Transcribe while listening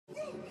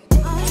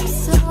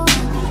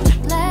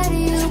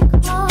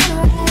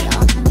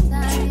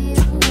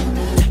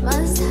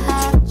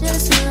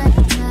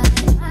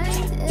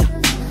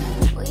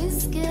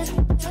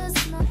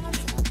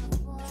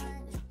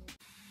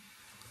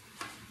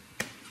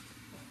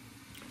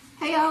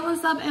Hey y'all,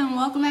 what's up and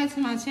welcome back to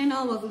my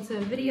channel. Welcome to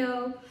the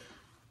video.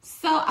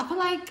 So I feel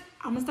like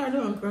I'm gonna start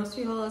doing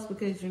grocery hauls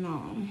because you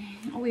know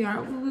we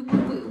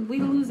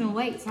losing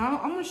weight. So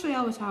I'm gonna show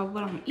y'all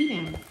what I'm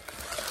eating.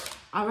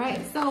 All right,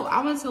 so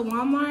I went to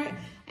Walmart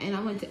and I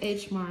went to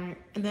H Mart,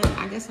 and then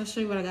I guess I'll show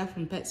you what I got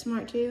from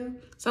PetSmart too.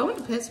 So I went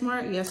to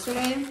PetSmart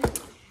yesterday.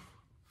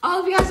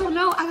 Oh, if you guys don't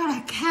know, I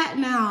got a cat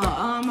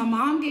now. My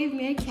mom gave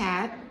me a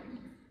cat.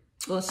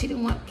 Well, she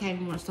didn't want the cat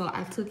anymore, so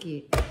I took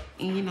it,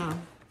 and you know,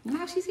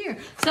 now she's here.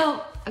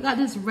 So I got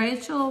this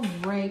Rachel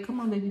Ray. Come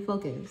on, baby,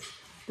 focus.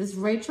 This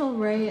Rachel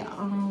Ray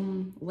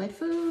wet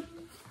food.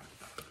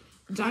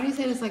 Johnny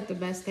said it's like the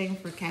best thing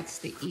for cats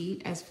to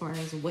eat as far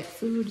as wet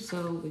food.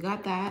 So we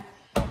got that.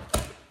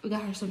 We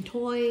got her some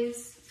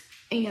toys.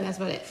 And yeah, that's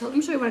about it. So let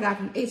me show you what I got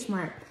from H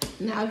Mart.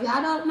 Now, if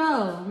y'all don't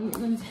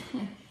know,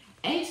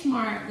 H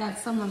Mart got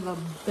some of the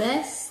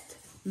best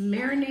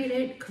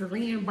marinated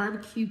Korean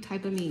barbecue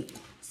type of meat.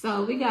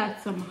 So we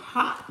got some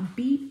hot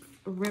beef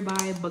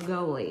ribeye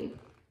bulgogi.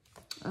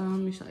 Let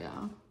me show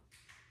y'all.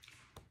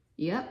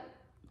 Yep.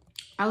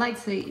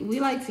 We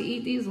like to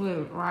eat these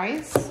with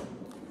rice.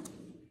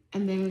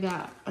 And then we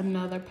got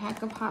another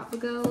pack of hot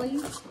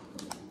bulgogi.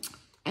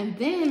 And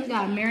then we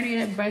got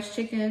marinated breast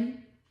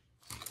chicken.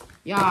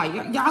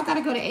 Y'all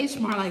gotta go to H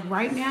Mart like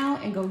right now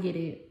and go get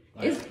it.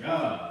 It's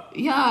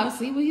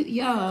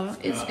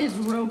it's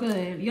real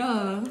good.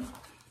 Yeah.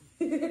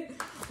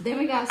 Then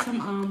we got some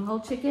whole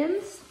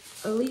chickens,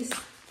 at least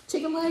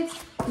chicken legs.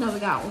 No, we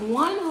got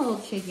one whole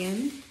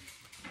chicken,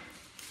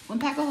 one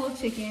pack of whole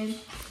chicken,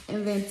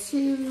 and then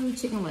 2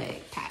 chicken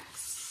leg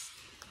packs.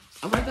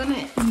 And we're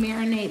gonna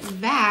marinate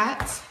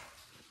that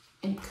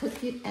and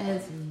cook it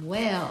as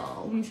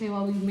well. Let me show you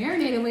what we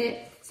marinated with.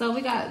 So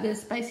we got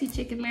this spicy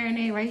chicken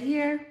marinade right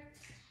here.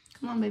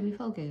 Come on, baby,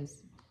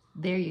 focus.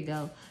 There you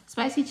go.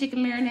 Spicy chicken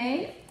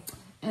marinade.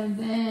 And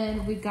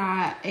then we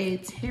got a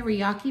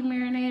teriyaki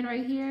marinade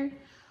right here.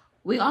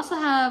 We also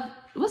have,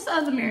 what's the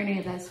other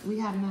marinade we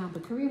have now? The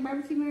Korean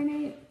barbecue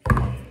marinade.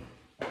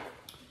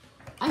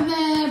 And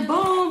then,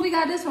 boom, we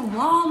got this from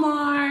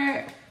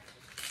Walmart.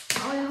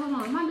 Oh, yeah, hold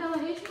on. Am I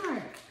doing H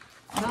Mart?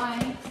 No,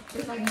 I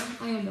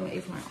am doing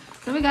H Mart.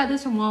 So we got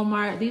this from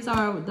Walmart. These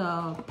are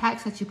the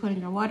packs that you put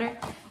in your water.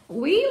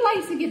 We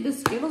like to get the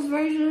Skittles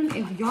version.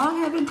 If y'all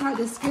haven't tried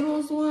the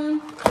Skittles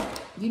one,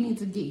 you need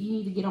to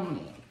get on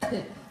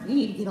it. You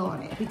need to get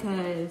on it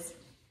because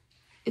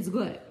it's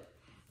good.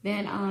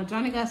 Then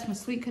Johnny got some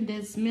sweet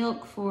condensed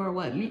milk for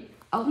what?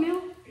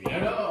 Oatmeal?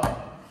 Yeah.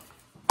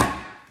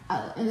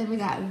 And then we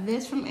got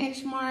this from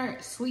H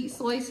Mart, sweet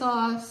soy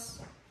sauce.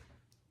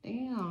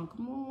 Damn,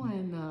 come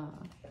on.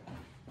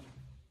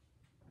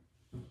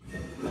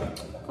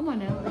 Come on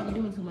now, you're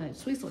doing too much.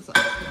 Sweet soy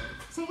sauce.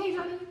 Say hey,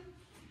 Johnny.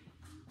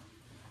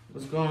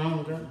 What's going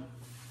on, girl?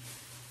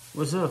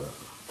 What's up?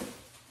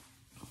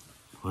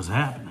 What's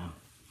happening?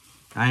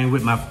 I ain't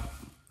with my...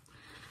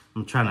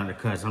 I'm trying not to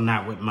cuss. I'm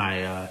not with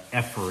my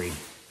effery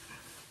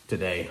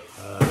today.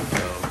 So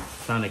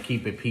trying to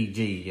keep it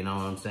PG, you know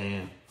what I'm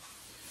saying?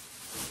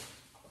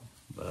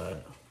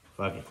 But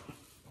fuck it.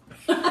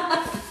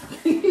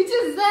 You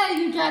just said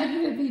you try to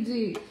keep it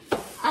PG.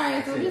 All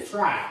right, so just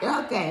try.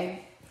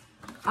 Okay.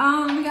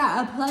 We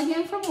got a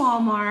plug-in from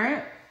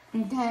Walmart.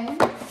 Okay.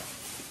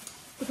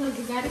 Because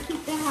we gotta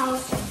keep the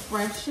house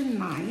fresh and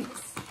nice.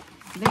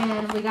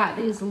 Then we got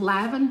these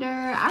lavender,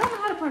 I don't know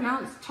how to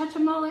pronounce,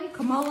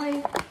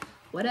 kamole,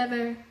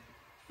 whatever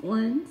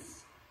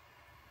ones.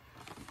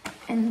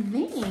 And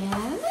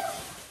then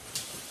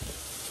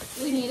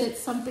we needed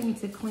something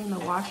to clean the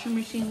washing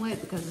machine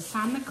with because it's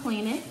time to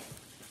clean it.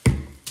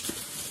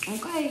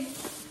 Okay.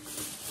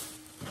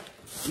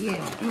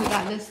 Yeah, and we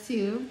got this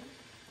too.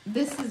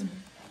 This is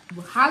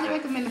highly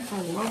recommended for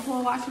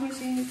Whirlpool washing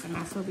machines, and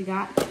that's what we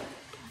got.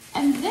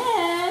 And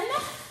then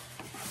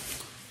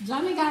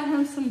Johnny got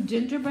him some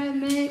gingerbread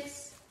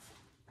mix.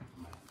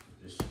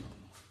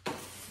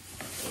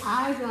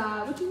 I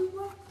got, what you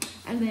want?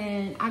 And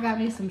then I got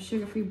me some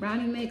sugar-free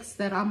brownie mix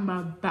that I'm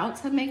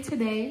about to make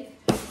today.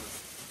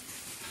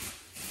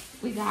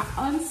 We got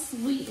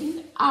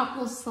unsweetened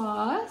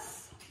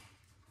applesauce.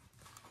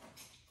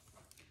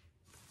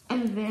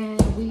 And then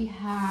we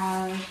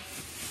have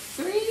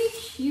 3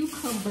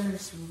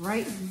 cucumbers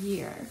right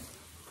here.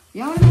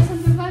 Y'all wanna know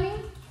something funny?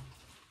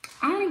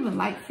 I don't even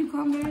like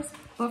cucumbers,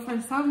 but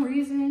for some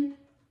reason,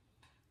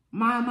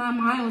 my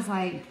mind was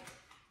like,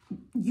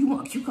 you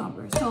want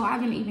cucumbers. So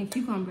I've been eating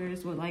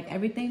cucumbers with like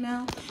everything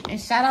now.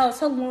 And shout out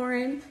to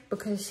Lauren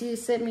because she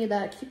sent me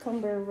that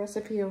cucumber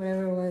recipe or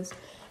whatever it was.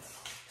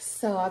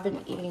 So I've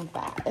been eating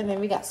that. And then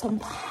we got some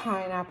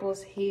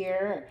pineapples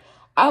here.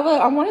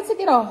 I wanted to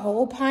get a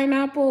whole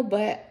pineapple,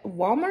 but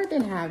Walmart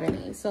didn't have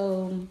any.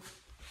 So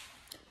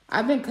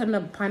I've been cutting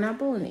up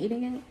pineapple and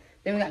eating it.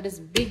 Then we got this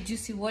big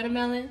juicy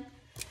watermelon.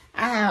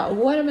 I had a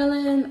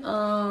watermelon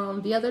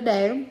the other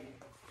day.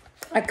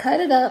 I cut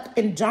it up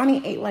and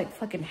Johnny ate like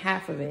fucking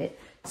half of it.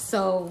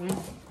 So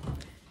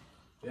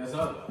Yes,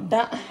 sir.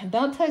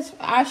 don't touch.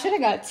 I should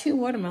have got 2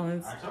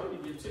 watermelons. I told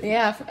you to.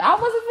 Yeah, I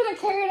wasn't gonna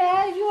carry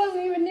that. You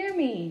wasn't even near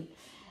me.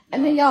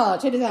 And then y'all,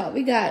 check this out.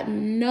 We got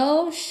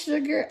no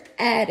sugar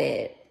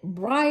added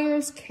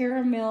Breyers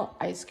caramel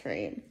ice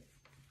cream.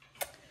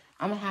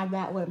 I'm gonna have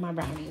that with my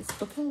brownies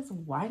because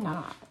why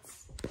not?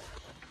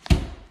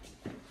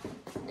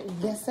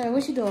 Yes, sir.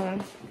 What you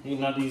doing?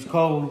 Eating out these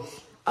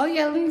coals. Oh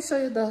yeah, let me show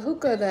you the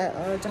hookah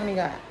that Johnny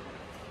got.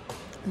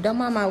 Don't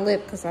mind my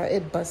lip because I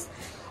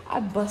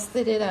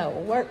busted it at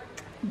work.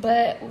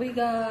 But we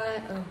got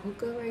a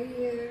hookah right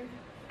here.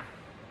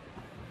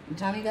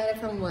 Johnny got it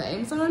from what,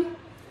 Amazon?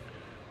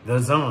 The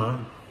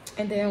zone.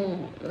 And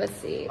then let's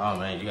see. Oh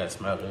man, you gotta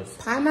smell this.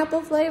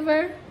 Pineapple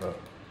flavor. Look,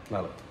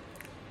 smell it.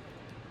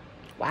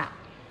 Wow.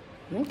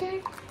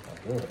 Okay. That's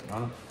good,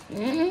 huh?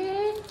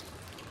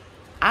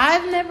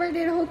 I've never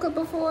did hookah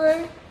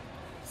before,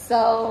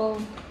 so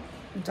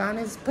John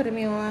is putting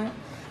me on.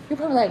 You're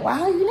probably like,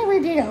 wow, you never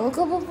did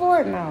hookah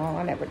before? No,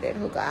 I never did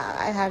hookah.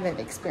 I haven't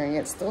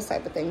experienced those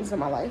type of things in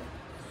my life.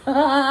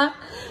 Alright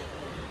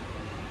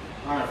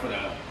for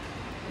that.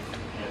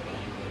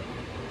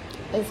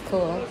 It's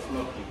cool.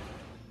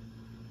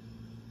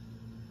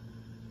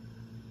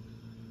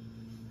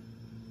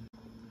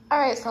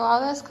 Alright, so while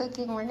that's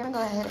cooking, we're gonna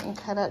go ahead and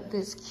cut up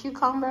this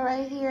cucumber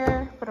right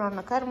here, put it on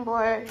the cutting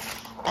board,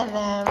 and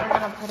then we're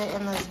gonna put it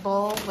in this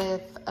bowl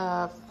with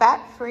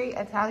fat-free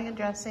Italian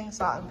dressing,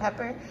 salt and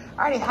pepper.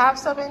 I already have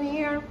some in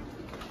here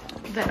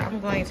that I'm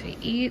going to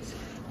eat,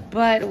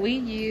 but we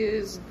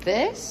use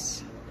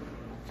this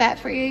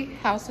fat-free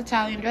house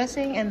Italian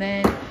dressing and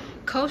then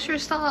kosher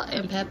salt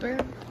and pepper.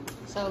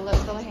 So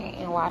let's go ahead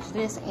and wash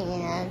this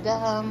and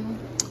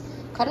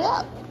cut it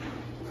up.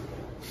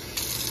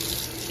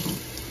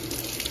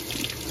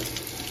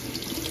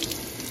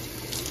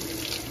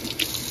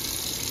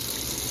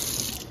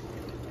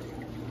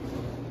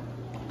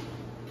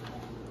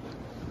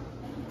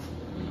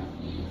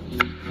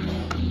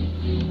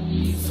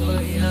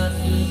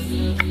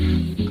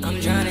 I'm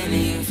drowning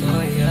in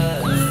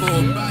euphoria.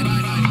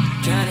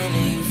 Drowning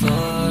in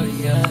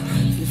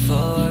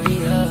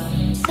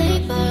euphoria.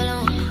 Sleep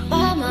alone,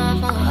 by my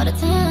phone all the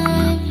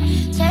time.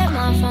 Check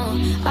my phone,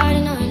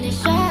 already knowing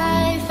this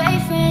drive.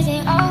 Fake friends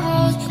ain't all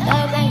hoes,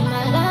 love banging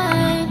my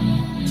line.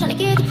 Tryna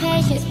get the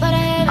patience, but I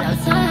have no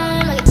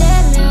time. Like a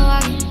dead man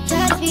walking,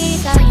 try to be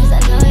sorry cause I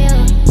know you.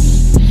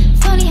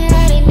 Funny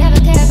how they never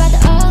care about the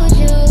old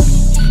you.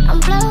 I'm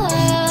blow up,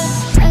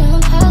 like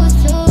I'm supposed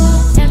to.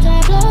 After I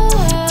blow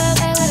up,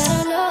 like what I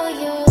don't know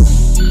you.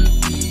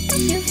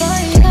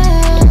 Euphoria,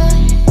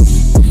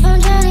 I'm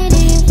drowning in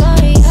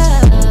euphoria.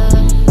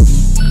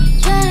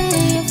 Drowning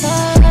in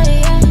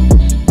euphoria.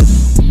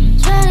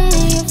 Drowning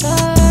in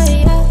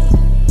euphoria.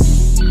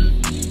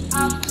 I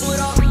put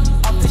up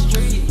off the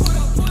street.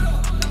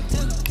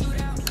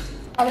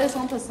 I'm just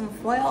gonna put some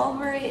foil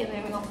over it and then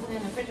we're gonna put it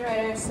in the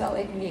refrigerator so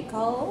it can get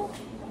cold.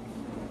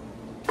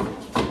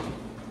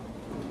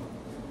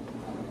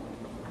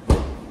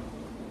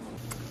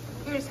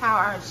 Here's how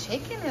our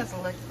chicken is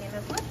looking.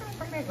 It's looking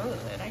pretty good.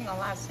 I ain't gonna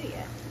lie to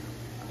you.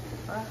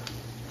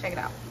 Check it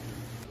out.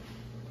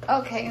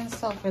 Okay, and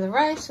so for the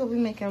rice, we'll be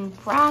making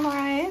brown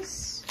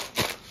rice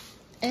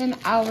in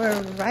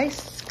our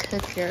rice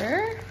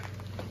cooker.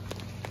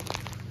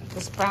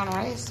 This brown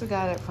rice, we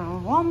got it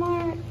from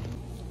Walmart.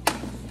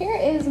 Here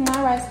is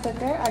my rice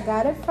cooker. I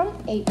got it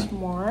from H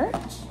Mart.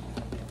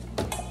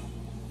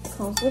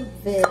 Comes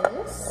with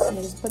this.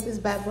 You just put this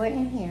bad boy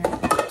in here.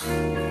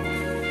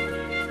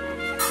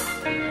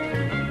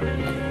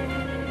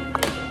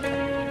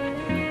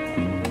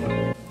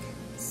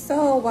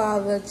 So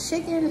while the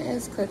chicken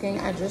is cooking,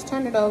 I just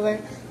turned it over.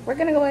 We're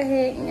gonna go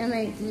ahead and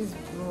make these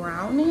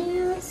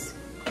brownies.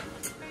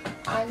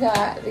 I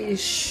got these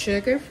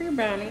sugar-free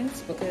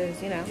brownies because,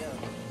 you know,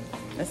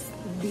 let's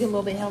be a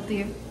little bit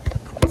healthier.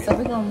 So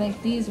we're gonna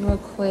make these real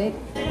quick.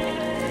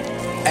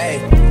 Hey,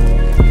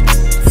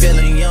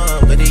 feeling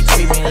young, but they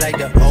treat me like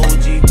the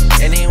OG.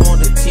 And they want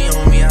the T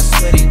on me, I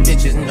swear these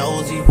bitches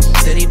nosy.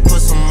 Said he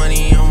put some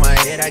money on my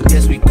head, I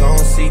guess we gon'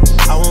 see.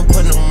 I won't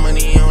put no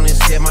money on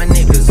his head, my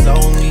niggas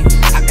owe me.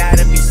 I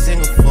gotta be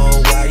single for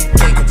a while, you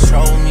can't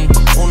control me.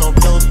 Uno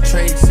those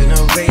traits in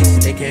a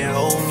race, they can't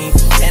hold me.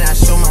 And I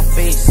show my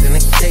face in the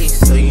case,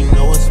 so you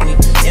know it's me.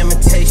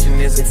 Imitation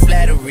isn't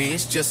flattery,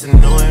 it's just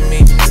annoying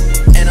me.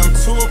 And I'm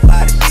too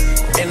about it.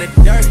 And the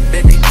dirt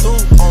that they threw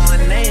on my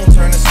name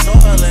turn to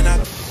soil and I...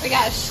 We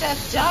got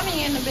Chef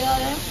Johnny in the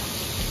building.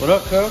 What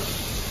up, cuz?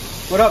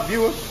 What up,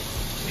 viewer?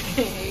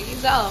 Here you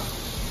go.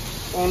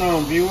 What's going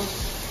on, viewer?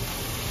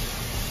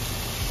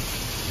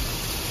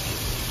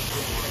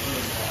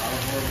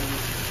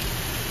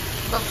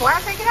 Before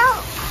I take it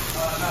out?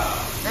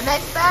 The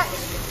next batch?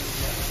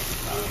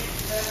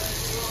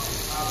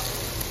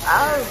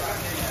 Oh.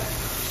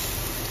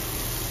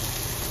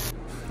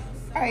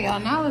 Alright, y'all,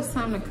 now it's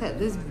time to cut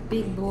this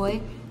big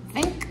boy.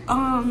 I think,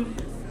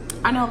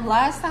 I know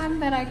last time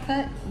that I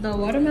cut the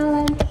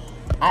watermelon,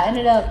 I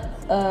ended up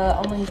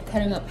only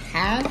cutting up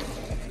half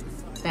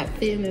that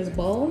fit in this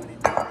bowl.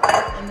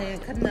 And then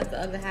cutting up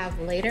the other half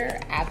later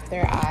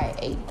after I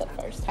ate the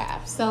first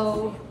half.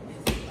 So,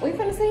 we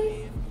finna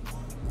see.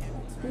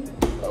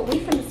 We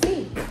finna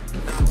see.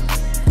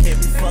 Can't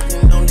be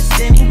fucking on this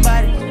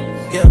anybody.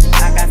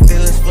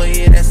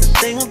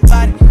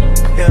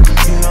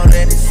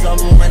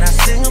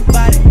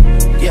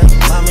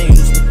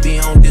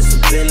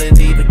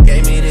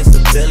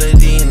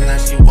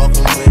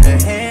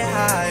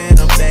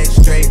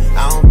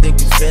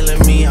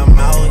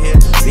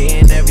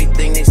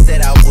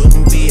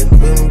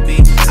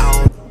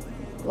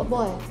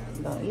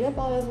 up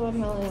all this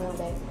watermelon in one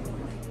day.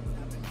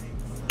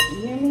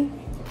 You hear me?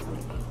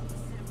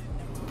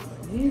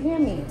 Do you hear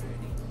me?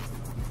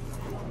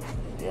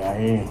 Yeah, I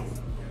hear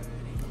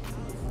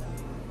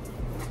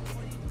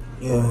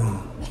you.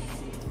 Yeah.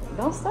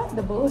 Don't start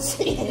the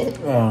bullshit.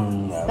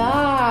 No.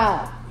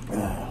 Stop.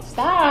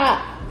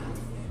 Stop.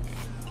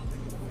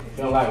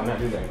 You don't like when I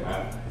do that,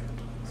 right?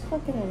 It's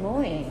fucking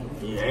annoying.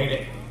 You hate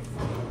it.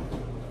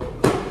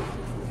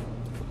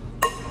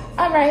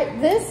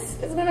 Alright,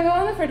 this is gonna go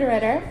in the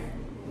refrigerator.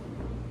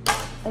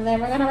 And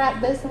then we're gonna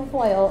wrap this in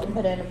foil and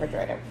put it in the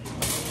refrigerator.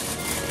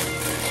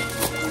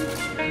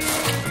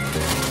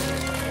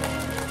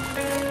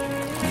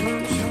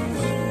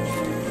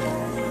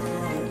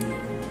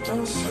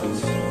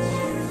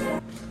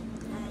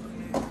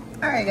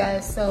 Alright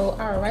guys, so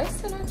our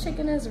rice and our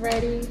chicken is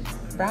ready.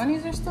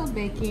 Brownies are still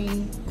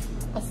baking.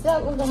 I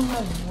said we're gonna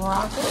have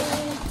broccoli.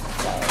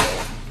 So,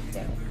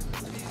 yeah.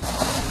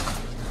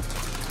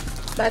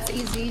 That's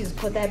easy. Just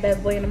put that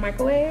bad boy in the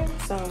microwave.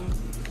 So,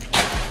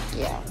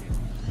 yeah.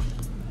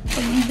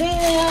 And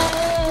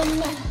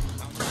then,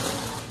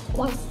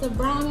 once the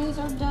brownies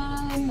are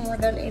done, we're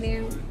done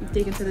eating,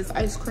 dig into this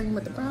ice cream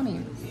with the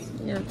brownies.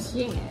 You know what I'm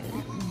saying?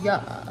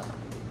 Yeah.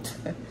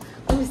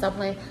 Let me stop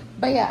playing.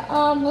 But yeah,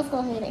 let's go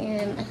ahead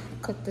and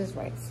cook this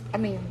rice. I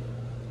mean,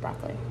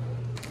 broccoli.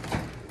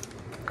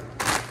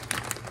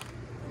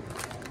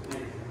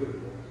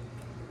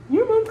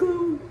 You're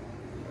welcome.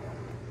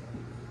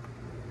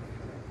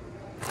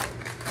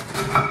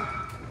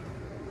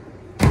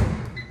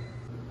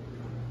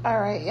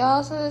 Alright,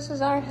 y'all, so this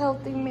is our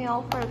healthy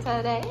meal for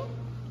today.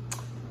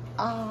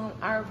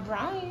 Our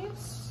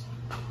brownies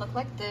look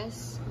like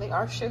this. They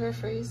are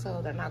sugar-free,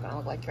 so they're not gonna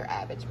look like your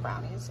average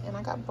brownies. And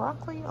I got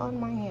broccoli on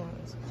my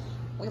hands.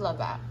 We love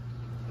that.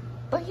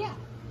 But yeah,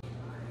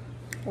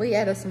 we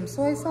added some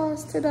soy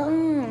sauce to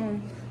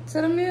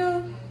the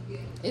meal.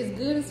 It's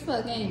good as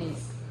fuck, ain't it?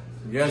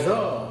 Yes,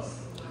 sir.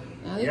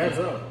 Yes,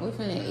 sir. We're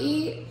finna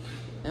eat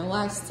and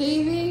watch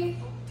TV.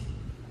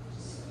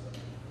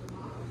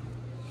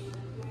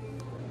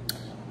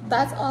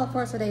 That's all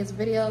for today's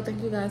video.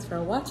 Thank you guys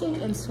for watching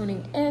and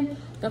tuning in.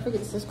 Don't forget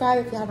to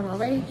subscribe if you haven't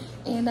already.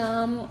 And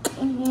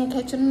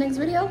catch you in the next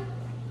video.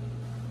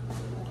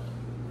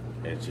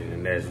 Catch you in the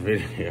next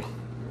video.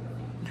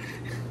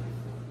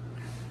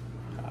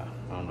 I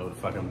don't know what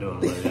the fuck I'm doing.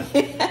 But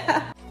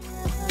yeah.